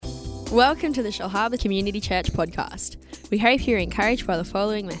Welcome to the Shellharbour Community Church podcast. We hope you're encouraged by the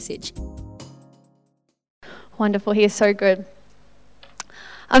following message. Wonderful. He is so good.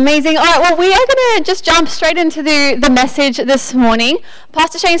 Amazing. All right, well, we are going to just jump straight into the message this morning.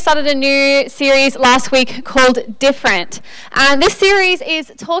 Pastor Shane started a new series last week called Different. And this series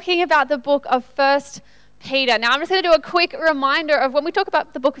is talking about the book of 1 Peter. Now, I'm just going to do a quick reminder of when we talk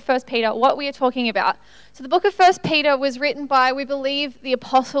about the book of 1 Peter, what we are talking about. So the book of 1 Peter was written by, we believe, the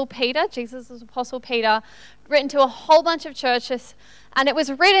Apostle Peter, Jesus' Apostle Peter, written to a whole bunch of churches. And it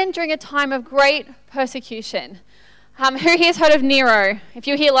was written during a time of great persecution. Who here has heard of Nero? If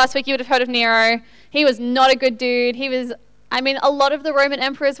you were here last week, you would have heard of Nero. He was not a good dude. A lot of the Roman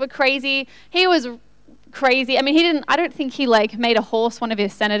emperors were crazy. He was crazy. I don't think he made a horse one of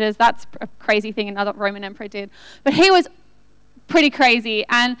his senators. That's a crazy thing another Roman emperor did. But he was pretty crazy.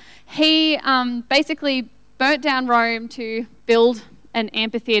 And he basically burnt down Rome to build an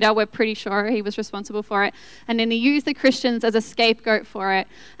amphitheater. We're pretty sure he was responsible for it. And then he used the Christians as a scapegoat for it.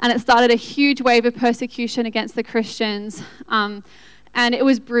 And it started a huge wave of persecution against the Christians. And it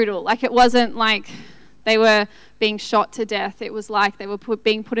was brutal. It wasn't like they were being shot to death. It was like they were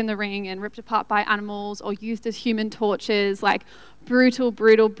being put in the ring and ripped apart by animals or used as human torches.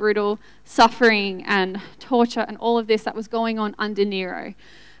 Brutal suffering and torture and all of this that was going on under Nero.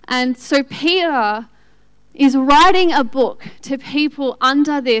 And so Peter is writing a book to people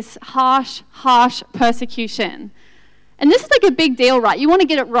under this harsh persecution. And this is a big deal, right? You want to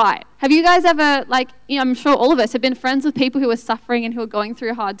get it right. Have you guys ever, I'm sure all of us have been friends with people who are suffering and who are going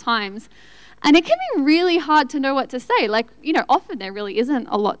through hard times. And it can be really hard to know what to say. Often there really isn't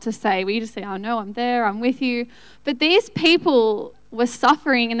a lot to say. We just say, oh no, I'm there, I'm with you. But these people were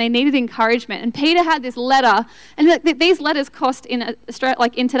suffering and they needed encouragement. And Peter had this letter, and these letters cost in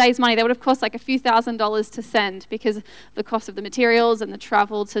today's money, they would have cost a few $1,000s to send because of the cost of the materials and the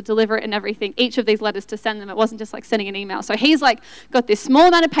travel to deliver it and everything. Each of these letters to send them, it wasn't just sending an email. So he's got this small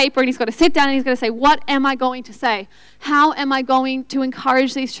amount of paper and he's got to sit down and he's got to say, what am I going to say? How am I going to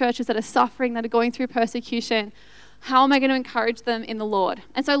encourage these churches that are suffering, that are going through persecution? How am I going to encourage them in the Lord?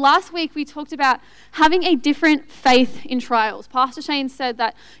 And so last week we talked about having a different faith in trials. Pastor Shane said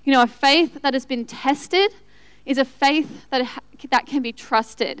that, a faith that has been tested is a faith that can be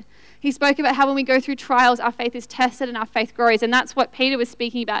trusted. He spoke about how when we go through trials, our faith is tested and our faith grows. And that's what Peter was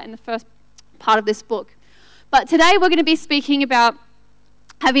speaking about in the first part of this book. But today we're going to be speaking about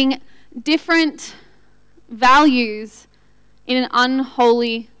having different values in an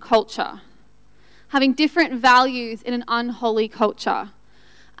unholy culture. Having different values in an unholy culture.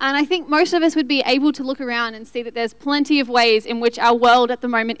 And I think most of us would be able to look around and see that there's plenty of ways in which our world at the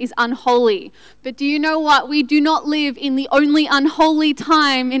moment is unholy. But do you know what? We do not live in the only unholy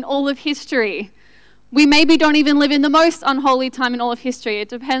time in all of history. We maybe don't even live in the most unholy time in all of history. It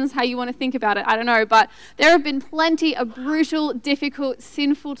depends how you want to think about it. I don't know. But there have been plenty of brutal, difficult,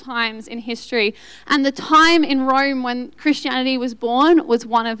 sinful times in history. And the time in Rome when Christianity was born was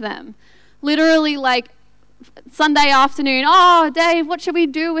one of them. Literally Sunday afternoon, oh, Dave, what should we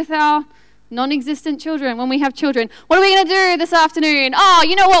do with our non-existent children when we have children? What are we going to do this afternoon? Oh,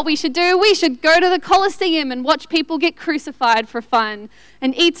 you know what we should do? We should go to the Colosseum and watch people get crucified for fun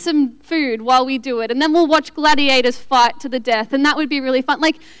and eat some food while we do it. And then we'll watch gladiators fight to the death. And that would be really fun.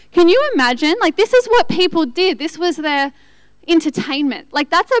 Can you imagine? This is what people did. This was their entertainment.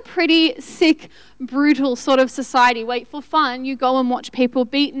 That's a pretty sick, brutal sort of society where for fun you go and watch people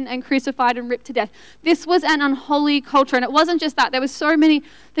beaten and crucified and ripped to death. This was an unholy culture, and it wasn't just that. There was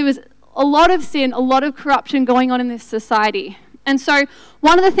a lot of sin, a lot of corruption going on in this society. And so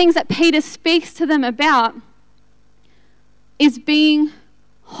one of the things that Peter speaks to them about is being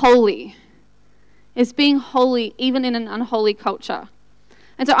holy. Is being holy even in an unholy culture.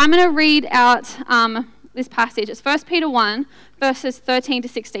 And so I'm going to read out this passage. It's 1 Peter 1, verses 13 to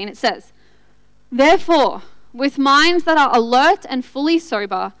 16. It says, "Therefore, with minds that are alert and fully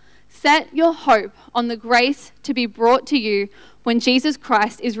sober, set your hope on the grace to be brought to you when Jesus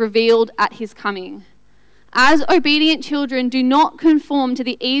Christ is revealed at his coming. As obedient children, do not conform to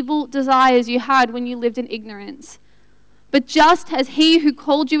the evil desires you had when you lived in ignorance. But just as he who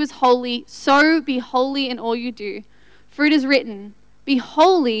called you is holy, so be holy in all you do. For it is written, be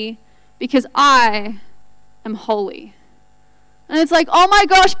holy because I am holy." And it's oh my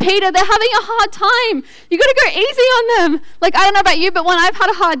gosh, Peter, they're having a hard time. You got to go easy on them. I don't know about you, but when I've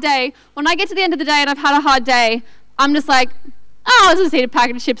had a hard day, when I get to the end of the day and I've had a hard day, I'm just oh, I'll just eat a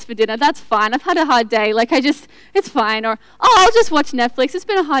packet of chips for dinner. That's fine. I've had a hard day. It's fine. Or, oh, I'll just watch Netflix. It's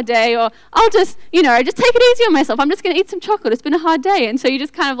been a hard day. Or I'll just, just take it easy on myself. I'm just going to eat some chocolate. It's been a hard day. And so you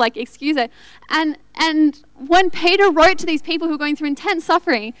just kind of excuse it. And when Peter wrote to these people who were going through intense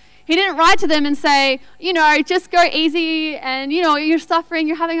suffering, he didn't write to them and say, just go easy and, you're suffering,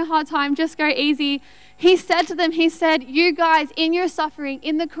 you're having a hard time, just go easy. He said to them, you guys, in your suffering,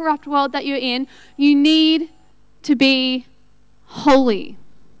 in the corrupt world that you're in, you need to be holy.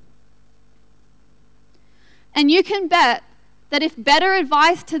 And you can bet that if better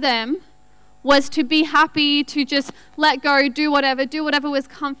advice to them was to be happy, to just let go, do whatever was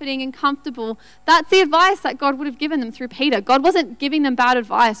comforting and comfortable, that's the advice that God would have given them through Peter. God wasn't giving them bad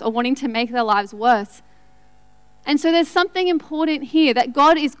advice or wanting to make their lives worse. And so there's something important here, that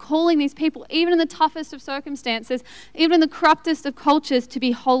God is calling these people, even in the toughest of circumstances, even in the corruptest of cultures, to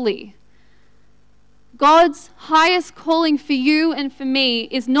be holy. God's highest calling for you and for me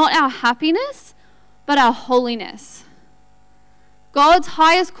is not our happiness, but our holiness. God's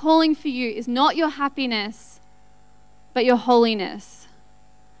highest calling for you is not your happiness, but your holiness.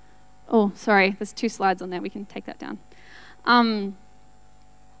 Oh, sorry, there's 2 slides on there. We can take that down.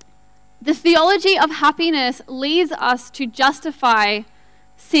 The theology of happiness leads us to justify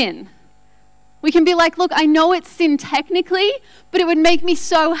sin. We can be like, look, I know it's sin technically, but it would make me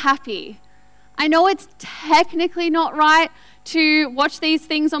so happy. I know it's technically not right to watch these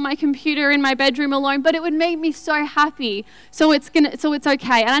things on my computer in my bedroom alone, but it would make me so happy. So it's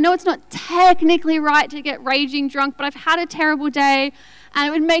okay. And I know it's not technically right to get raging drunk, but I've had a terrible day and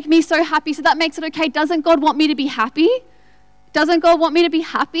it would make me so happy. So that makes it okay. Doesn't God want me to be happy? Doesn't God want me to be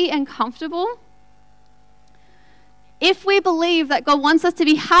happy and comfortable? If we believe that God wants us to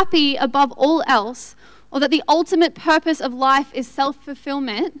be happy above all else, or that the ultimate purpose of life is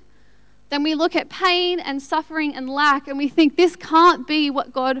self-fulfillment, then we look at pain and suffering and lack and we think this can't be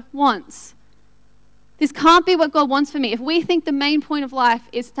what God wants. This can't be what God wants for me. If we think the main point of life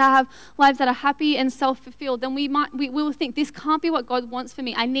is to have lives that are happy and self-fulfilled, then we will think this can't be what God wants for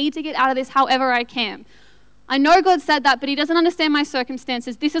me. I need to get out of this however I can. I know God said that, but he doesn't understand my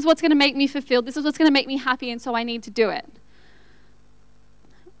circumstances. This is what's going to make me fulfilled. This is what's going to make me happy, and so I need to do it.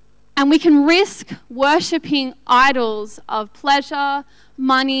 And we can risk worshipping idols of pleasure,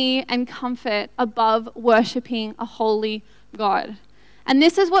 money, and comfort above worshipping a holy God. And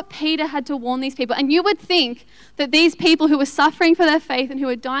this is what Peter had to warn these people. And you would think that these people who were suffering for their faith and who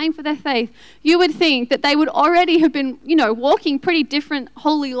were dying for their faith, you would think that they would already have been, walking pretty different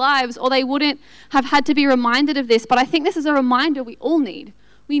holy lives, or they wouldn't have had to be reminded of this. But I think this is a reminder we all need.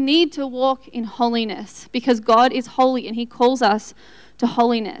 We need to walk in holiness because God is holy and he calls us to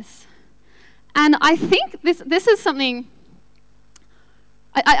holiness. And I think this is something...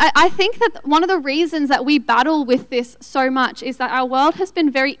 I think that one of the reasons that we battle with this so much is that our world has been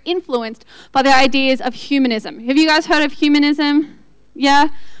very influenced by the ideas of humanism. Have you guys heard of humanism? Yeah?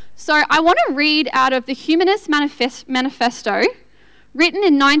 So I want to read out of the Humanist Manifesto, written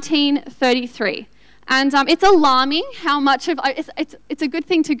in 1933. And it's alarming how much of... It's a good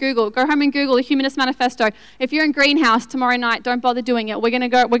thing to Google. Go home and Google the Humanist Manifesto. If you're in Greenhouse tomorrow night, don't bother doing it. We're going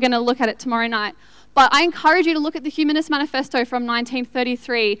to look at it tomorrow night. But I encourage you to look at the Humanist Manifesto from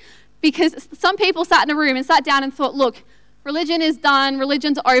 1933, because some people sat in a room and sat down and thought, look, religion is done,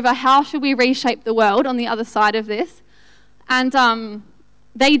 religion's over, how should we reshape the world on the other side of this? And so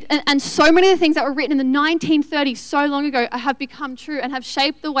many of the things that were written in the 1930s, so long ago, have become true and have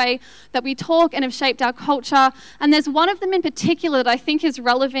shaped the way that we talk and have shaped our culture. And there's one of them in particular that I think is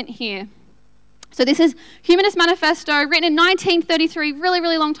relevant here. So this is Humanist Manifesto, written in 1933, really,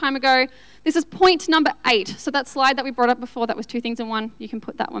 really long time ago. This is point number 8. So that slide that we brought up before, that was 2 things in one. You can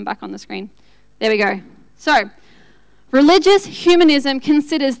put that one back on the screen. There we go. So, religious humanism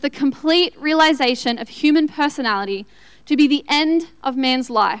considers the complete realization of human personality to be the end of man's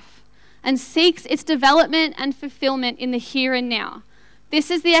life and seeks its development and fulfillment in the here and now. This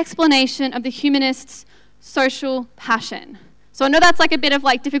is the explanation of the humanists' social passion. So I know that's a bit of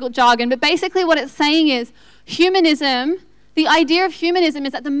difficult jargon, but basically what it's saying is humanism, the idea of humanism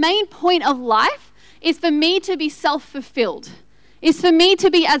is that the main point of life is for me to be self-fulfilled. Is for me to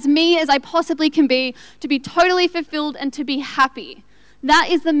be as me as I possibly can be, to be totally fulfilled and to be happy. That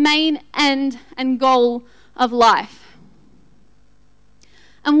is the main end and goal of life.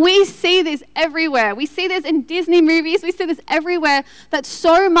 And we see this everywhere. We see this in Disney movies. We see this everywhere, that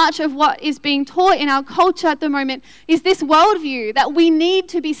so much of what is being taught in our culture at the moment is this worldview that we need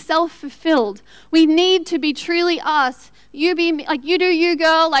to be self-fulfilled. We need to be truly us. You be me, you do you,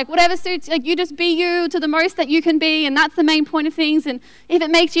 girl, whatever suits, you just be you to the most that you can be, and that's the main point of things. And if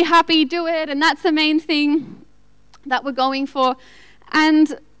it makes you happy, do it, and that's the main thing. that we're going for.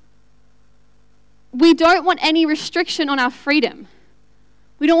 And we don't want any restriction on our freedom.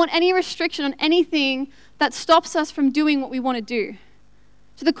 We don't want any restriction on anything that stops us from doing what we want to do.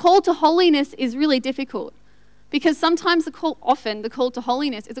 So the call to holiness is really difficult, because sometimes often the call to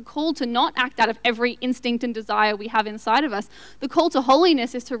holiness is a call to not act out of every instinct and desire we have inside of us. The call to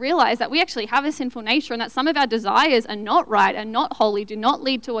holiness is to realize that we actually have a sinful nature and that some of our desires are not right and not holy, do not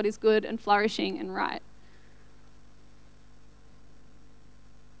lead to what is good and flourishing and right.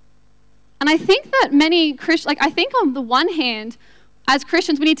 And I think that many Christians, I think on the one hand, as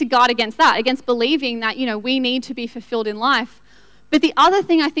Christians, we need to guard against that, against believing that, we need to be fulfilled in life. But the other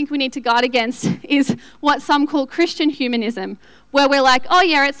thing I think we need to guard against is what some call Christian humanism, where we're like, oh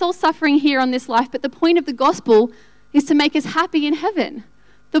yeah, it's all suffering here on this life, but the point of the gospel is to make us happy in heaven.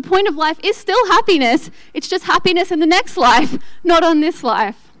 The point of life is still happiness. It's just happiness in the next life, not on this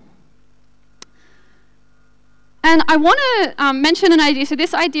life. And I want to mention an idea. So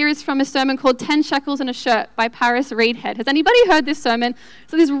this idea is from a sermon called 10 Shekels and a Shirt by Paris Reidhead. Has anybody heard this sermon?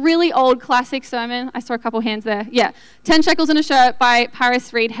 So this really old classic sermon. I saw a couple hands there. Yeah, 10 Shekels and a Shirt by Paris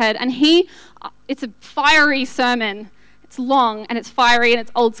Reidhead. And it's a fiery sermon. It's long and it's fiery and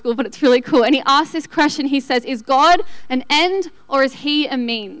it's old school, but it's really cool. And he asks this question. He says, is God an end or is he a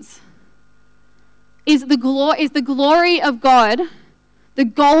means? Is the glory of God the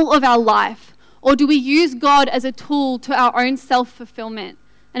goal of our life? Or do we use God as a tool to our own self-fulfillment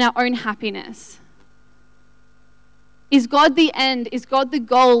and our own happiness? Is God the end? Is God the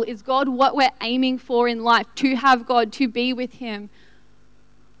goal? Is God what we're aiming for in life? To have God, to be with him?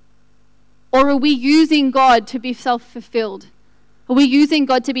 Or are we using God to be self-fulfilled? Are we using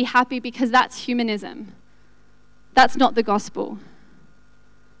God to be happy because that's humanism? That's not the gospel.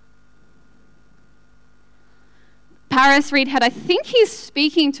 Paris Reidhead, I think he's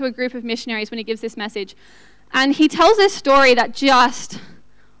speaking to a group of missionaries when he gives this message. And he tells this story that just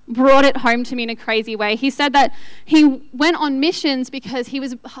brought it home to me in a crazy way. He said that he went on missions because he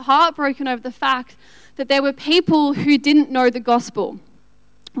was heartbroken over the fact that there were people who didn't know the gospel,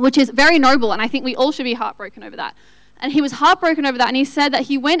 which is very noble, and I think we all should be heartbroken over that. And he was heartbroken over that, and he said that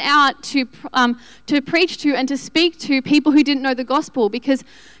he went out to preach to and to speak to people who didn't know the gospel because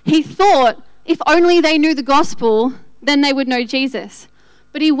he thought, if only they knew the gospel, then they would know Jesus.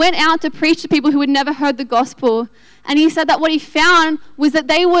 But he went out to preach to people who had never heard the gospel. And he said that what he found was that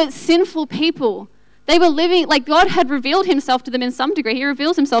they were sinful people. They were living, like God had revealed himself to them in some degree. He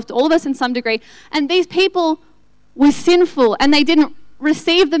reveals himself to all of us in some degree. And these people were sinful and they didn't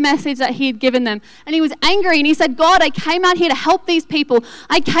receive the message that he had given them. And he was angry and he said, God, I came out here to help these people.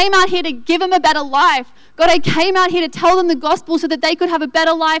 I came out here to give them a better life. God, I came out here to tell them the gospel so that they could have a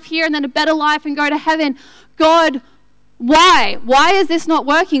better life here and then a better life and go to heaven. God, why? Why is this not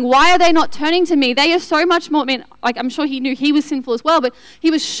working? Why are they not turning to me? They are so much more, I'm sure he knew he was sinful as well, but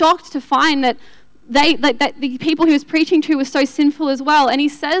he was shocked to find that that the people he was preaching to were so sinful as well. And he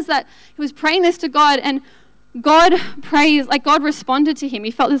says that he was praying this to God and God responded to him.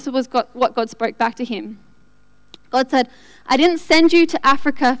 He felt this was what God spoke back to him. God said, I didn't send you to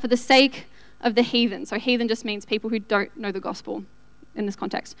Africa for the sake of the heathen. So heathen just means people who don't know the gospel in this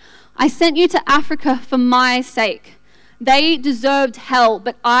context. I sent you to Africa for my sake. They deserved hell,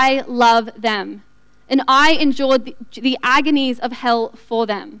 but I love them. And I endured the agonies of hell for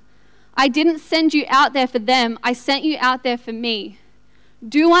them. I didn't send you out there for them. I sent you out there for me.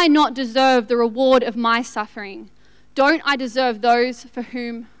 Do I not deserve the reward of my suffering? Don't I deserve those for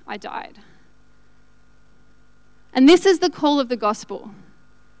whom I died? And this is the call of the gospel.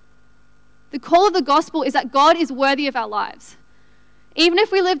 The call of the gospel is that God is worthy of our lives. Even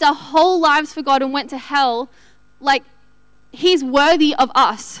if we lived our whole lives for God and went to hell, he's worthy of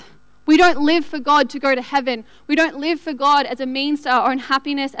us. We don't live for God to go to heaven. We don't live for God as a means to our own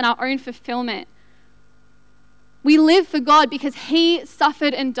happiness and our own fulfillment. We live for God because he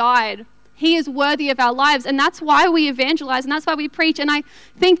suffered and died. He is worthy of our lives, and that's why we evangelize, and that's why we preach. And I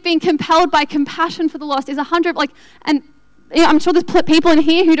think being compelled by compassion for the lost is I'm sure there's people in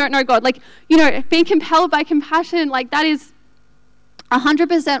here who don't know God. Being compelled by compassion, that is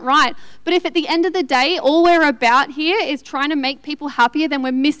 100% right. But if at the end of the day, all we're about here is trying to make people happier, then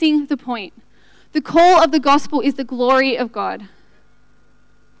we're missing the point. The call of the gospel is the glory of God.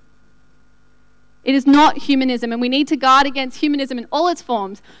 It is not humanism, and we need to guard against humanism in all its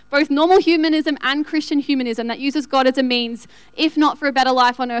forms, both normal humanism and Christian humanism that uses God as a means, if not for a better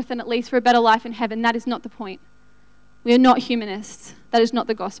life on earth, then at least for a better life in heaven. That is not the point. We are not humanists. That is not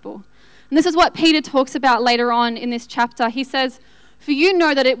the gospel. And this is what Peter talks about later on in this chapter. He says, for you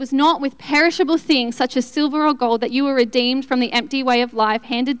know that it was not with perishable things such as silver or gold that you were redeemed from the empty way of life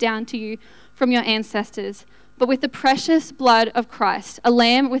handed down to you from your ancestors, but with the precious blood of Christ, a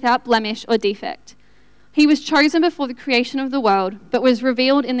lamb without blemish or defect. He was chosen before the creation of the world, but was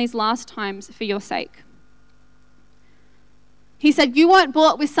revealed in these last times for your sake. He said, you weren't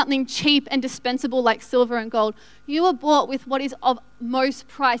bought with something cheap and dispensable like silver and gold. You were bought with what is of most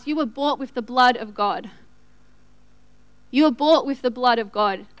price. You were bought with the blood of God. You were bought with the blood of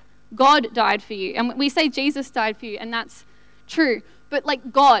God. God died for you. And we say Jesus died for you, and that's true. But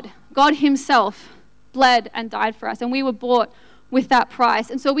like God himself bled and died for us, and we were bought with that price.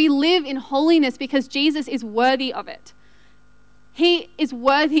 And so we live in holiness because Jesus is worthy of it. He is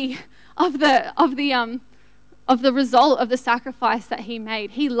worthy of the result of the sacrifice that he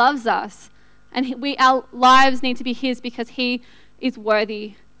made. He loves us, and our lives need to be his because he is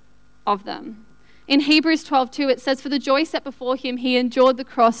worthy of them. In Hebrews 12:2, it says, for the joy set before him, he endured the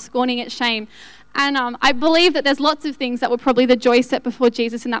cross, scorning its shame. And I believe that there's lots of things that were probably the joy set before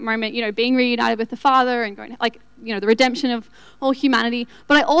Jesus in that moment, being reunited with the Father and going, the redemption of all humanity.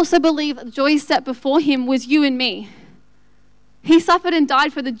 But I also believe that the joy set before him was you and me. He suffered and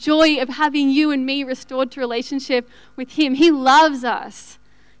died for the joy of having you and me restored to relationship with him. He loves us.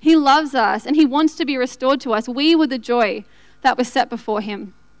 He loves us, and he wants to be restored to us. We were the joy that was set before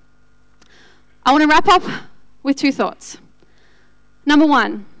him. I want to wrap up with 2 thoughts. Number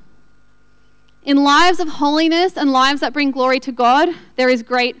 1, in lives of holiness and lives that bring glory to God, there is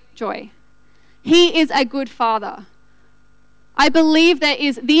great joy. He is a good Father. I believe there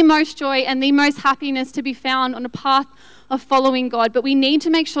is the most joy and the most happiness to be found on a path of following God, but we need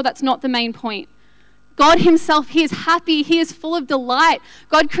to make sure that's not the main point. God himself, he is happy, he is full of delight.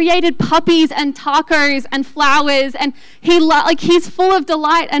 God created puppies and tacos and flowers, and he's full of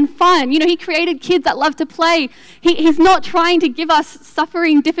delight and fun. He created kids that love to play. He's not trying to give us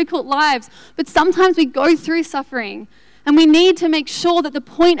suffering, difficult lives, but sometimes we go through suffering, and we need to make sure that the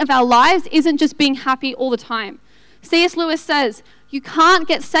point of our lives isn't just being happy all the time. C.S. Lewis says, you can't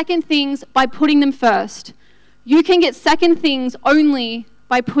get second things by putting them first. You can get second things only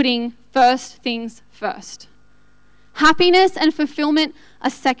by putting first things first. Happiness and fulfillment are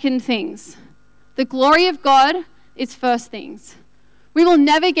second things. The glory of God is first things. We will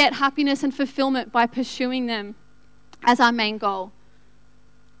never get happiness and fulfillment by pursuing them as our main goal.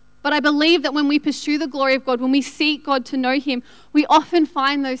 But I believe that when we pursue the glory of God, when we seek God to know him, we often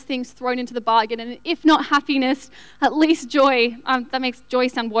find those things thrown into the bargain. And if not happiness, at least joy. That makes joy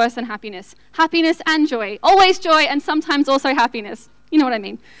sound worse than happiness. Happiness and joy. Always joy and sometimes also happiness. You know what I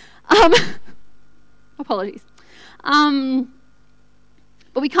mean. Apologies. But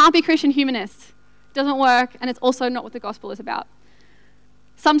we can't be Christian humanists. It doesn't work, and it's also not what the gospel is about.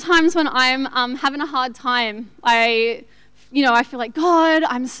 Sometimes when I'm having a hard time, I feel like, God,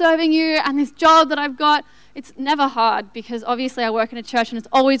 I'm serving you, and this job that I've got, it's never hard because obviously I work in a church and it's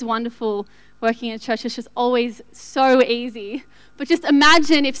always wonderful working in a church. It's just always so easy. But just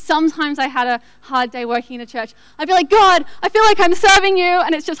imagine if sometimes I had a hard day working in a church. I'd be like, God, I feel like I'm serving you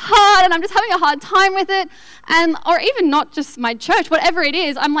and it's just hard and I'm just having a hard time with it. Or even not just my church, whatever it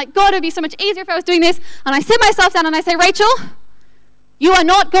is, I'm like, God, it'd be so much easier if I was doing this. And I sit myself down and I say, Rachel, you are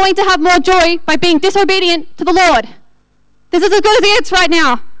not going to have more joy by being disobedient to the Lord. This is as good as it gets right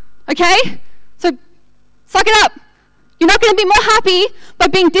now, okay? So suck it up. You're not going to be more happy by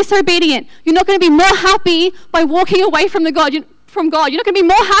being disobedient. You're not going to be more happy by walking away from God. You're not going to be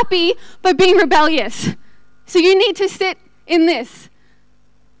more happy by being rebellious. So you need to sit in this.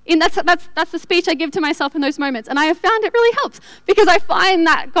 That's the speech I give to myself in those moments. And I have found it really helps because I find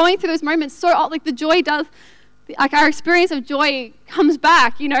that going through those moments, the joy does, our experience of joy comes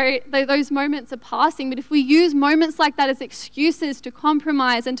back. Those moments are passing. But if we use moments like that as excuses to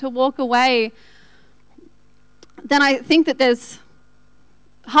compromise and to walk away, then I think that there's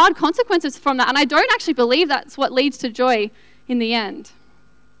hard consequences from that. And I don't actually believe that's what leads to joy in the end.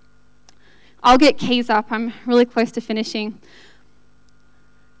 I'll get keys up. I'm really close to finishing.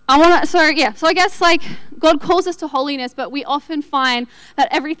 So I guess God calls us to holiness, but we often find that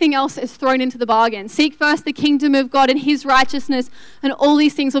everything else is thrown into the bargain. Seek first the kingdom of God and his righteousness, and all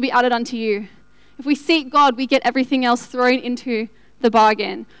these things will be added unto you. If we seek God, we get everything else thrown into the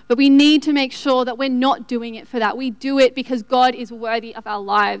bargain. But we need to make sure that we're not doing it for that. We do it because God is worthy of our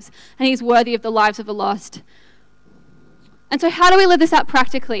lives, and he's worthy of the lives of the lost. And so how do we live this out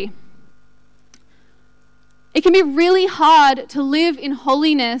practically? It can be really hard to live in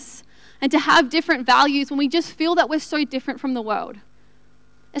holiness and to have different values when we just feel that we're so different from the world.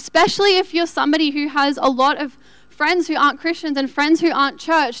 Especially if you're somebody who has a lot of friends who aren't Christians and friends who aren't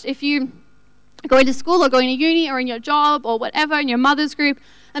churched. If you going to school or going to uni or in your job or whatever, in your mother's group,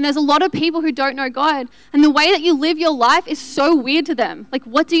 And there's a lot of people who don't know God. And the way that you live your life is so weird to them. Like,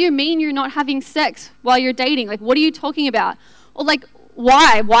 what do you mean you're not having sex while you're dating? Like, what are you talking about? Or like,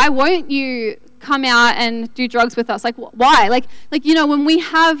 why? Why won't you come out and do drugs with us? Like, why? Like when we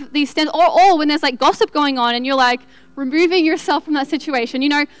have these standards, or when there's like gossip going on and you're like removing yourself from that situation,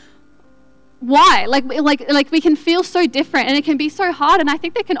 why? Like we can feel so different, and it can be so hard. And I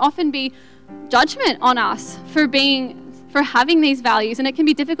think there can often be judgment on us for having these values, and it can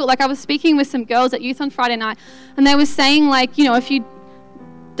be difficult. Like, I was speaking with some girls at youth on Friday night, and they were saying, like, if you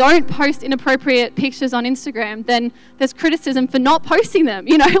don't post inappropriate pictures on Instagram, then there's criticism for not posting them.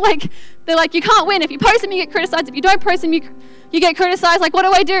 Like, they're like, you can't win. If you post them, you get criticized. If you don't post them, you get criticized. Like, what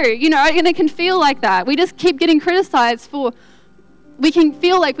do I do? And it can feel like that. We just keep getting criticized we can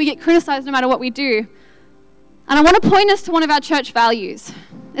feel like we get criticized no matter what we do. And I want to point us to one of our church values.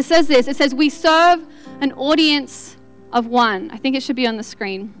 It says this. It says, we serve an audience of one. I think it should be on the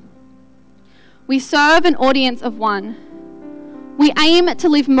screen. We serve an audience of one. We aim to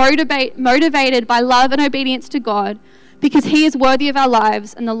live motivated by love and obedience to God, because He is worthy of our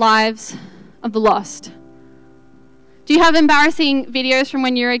lives and the lives of the lost. Do you have embarrassing videos from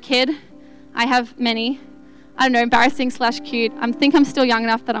when you were a kid? I have many. I don't know, embarrassing / cute. I think I'm still young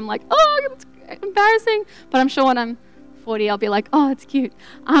enough that I'm like, oh, it's embarrassing. But I'm sure when I'm 40, I'll be like, oh, it's cute.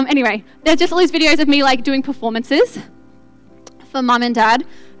 Anyway, there's just all these videos of me like doing performances for mum and dad.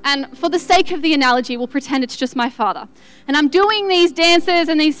 And for the sake of the analogy, we'll pretend it's just my father. And I'm doing these dances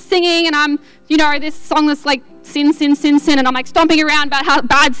and these singing, and I'm, this song that's like sin, sin, sin, sin, and I'm like stomping around about how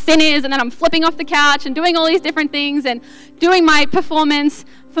bad sin is, and then I'm flipping off the couch and doing all these different things and doing my performance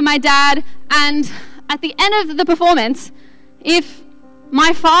for my dad. And at the end of the performance, if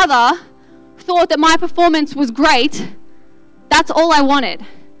my father thought that my performance was great, that's all I wanted.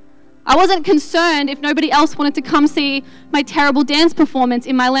 I wasn't concerned if nobody else wanted to come see my terrible dance performance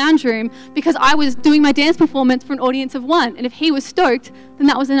in my lounge room, because I was doing my dance performance for an audience of one. And if he was stoked, then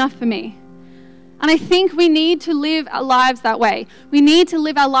that was enough for me. And I think we need to live our lives that way. We need to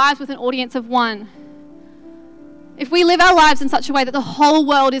live our lives with an audience of one. If we live our lives in such a way that the whole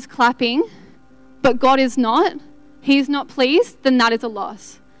world is clapping, but God is not, He's not pleased, then that is a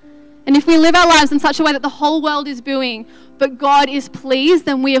loss. And if we live our lives in such a way that the whole world is booing, but God is pleased,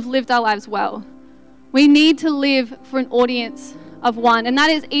 then we have lived our lives well. We need to live for an audience of one. And that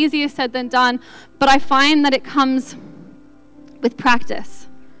is easier said than done, but I find that it comes with practice.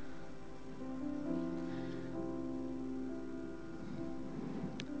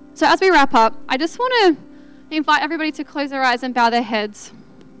 So as we wrap up, I just want to invite everybody to close their eyes and bow their heads.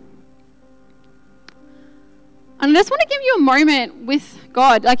 And I just want to give you a moment with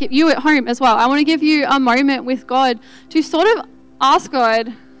God, like you at home as well. I want to give you a moment with God to sort of ask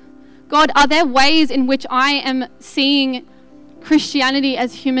God, are there ways in which I am seeing Christianity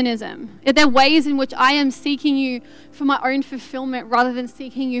as humanism? Are there ways in which I am seeking you for my own fulfillment rather than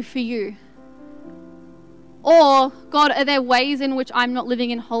seeking you for you? Or, God, are there ways in which I'm not living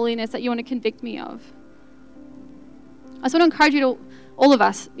in holiness that you want to convict me of? I just want to encourage you to, all of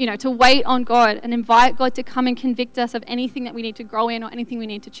us, to wait on God and invite God to come and convict us of anything that we need to grow in or anything we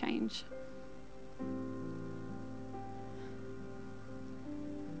need to change.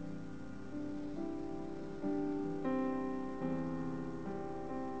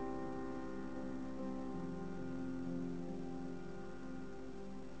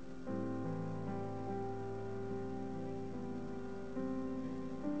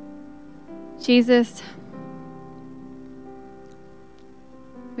 Jesus,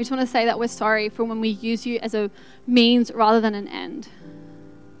 we just want to say that we're sorry for when we use you as a means rather than an end.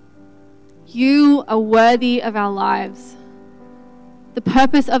 You are worthy of our lives. The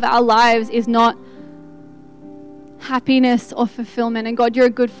purpose of our lives is not happiness or fulfillment. And God, you're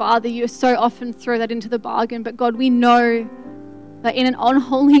a good Father. You so often throw that into the bargain. But God, we know that in an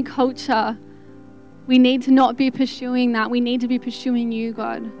unholy culture, we need to not be pursuing that. We need to be pursuing you,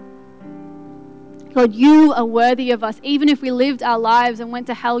 God. God, you are worthy of us. Even if we lived our lives and went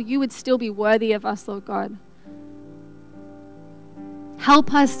to hell, you would still be worthy of us, Lord God.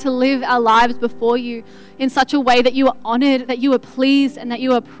 Help us to live our lives before you in such a way that you are honored, that you are pleased, and that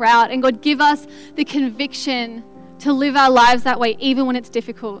you are proud. And God, give us the conviction to live our lives that way, even when it's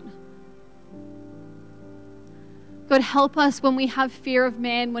difficult. God, help us when we have fear of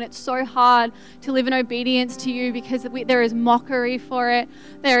man, when it's so hard to live in obedience to you because there is mockery for it,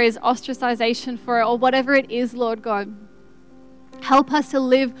 there is ostracization for it, or whatever it is, Lord God. Help us to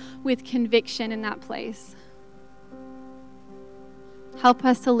live with conviction in that place. Help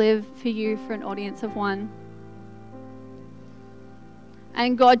us to live for you for an audience of one.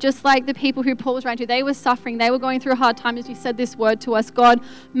 And God, just like the people who Paul was writing to, they were suffering, they were going through a hard time as you said this word to us. God,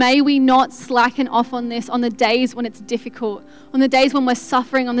 may we not slacken off on this on the days when it's difficult, on the days when we're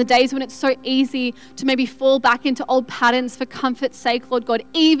suffering, on the days when it's so easy to maybe fall back into old patterns for comfort's sake, Lord God.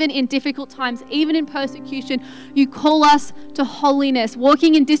 Even in difficult times, even in persecution, you call us to holiness.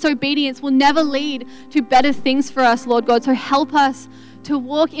 Walking in disobedience will never lead to better things for us, Lord God. So help us to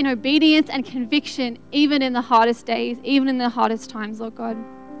walk in obedience and conviction, even in the hardest days, even in the hardest times, Lord God.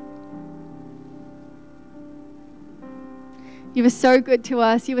 You are so good to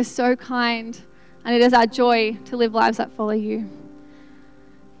us. You are so kind. And it is our joy to live lives that follow you.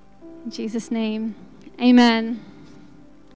 In Jesus' name, amen.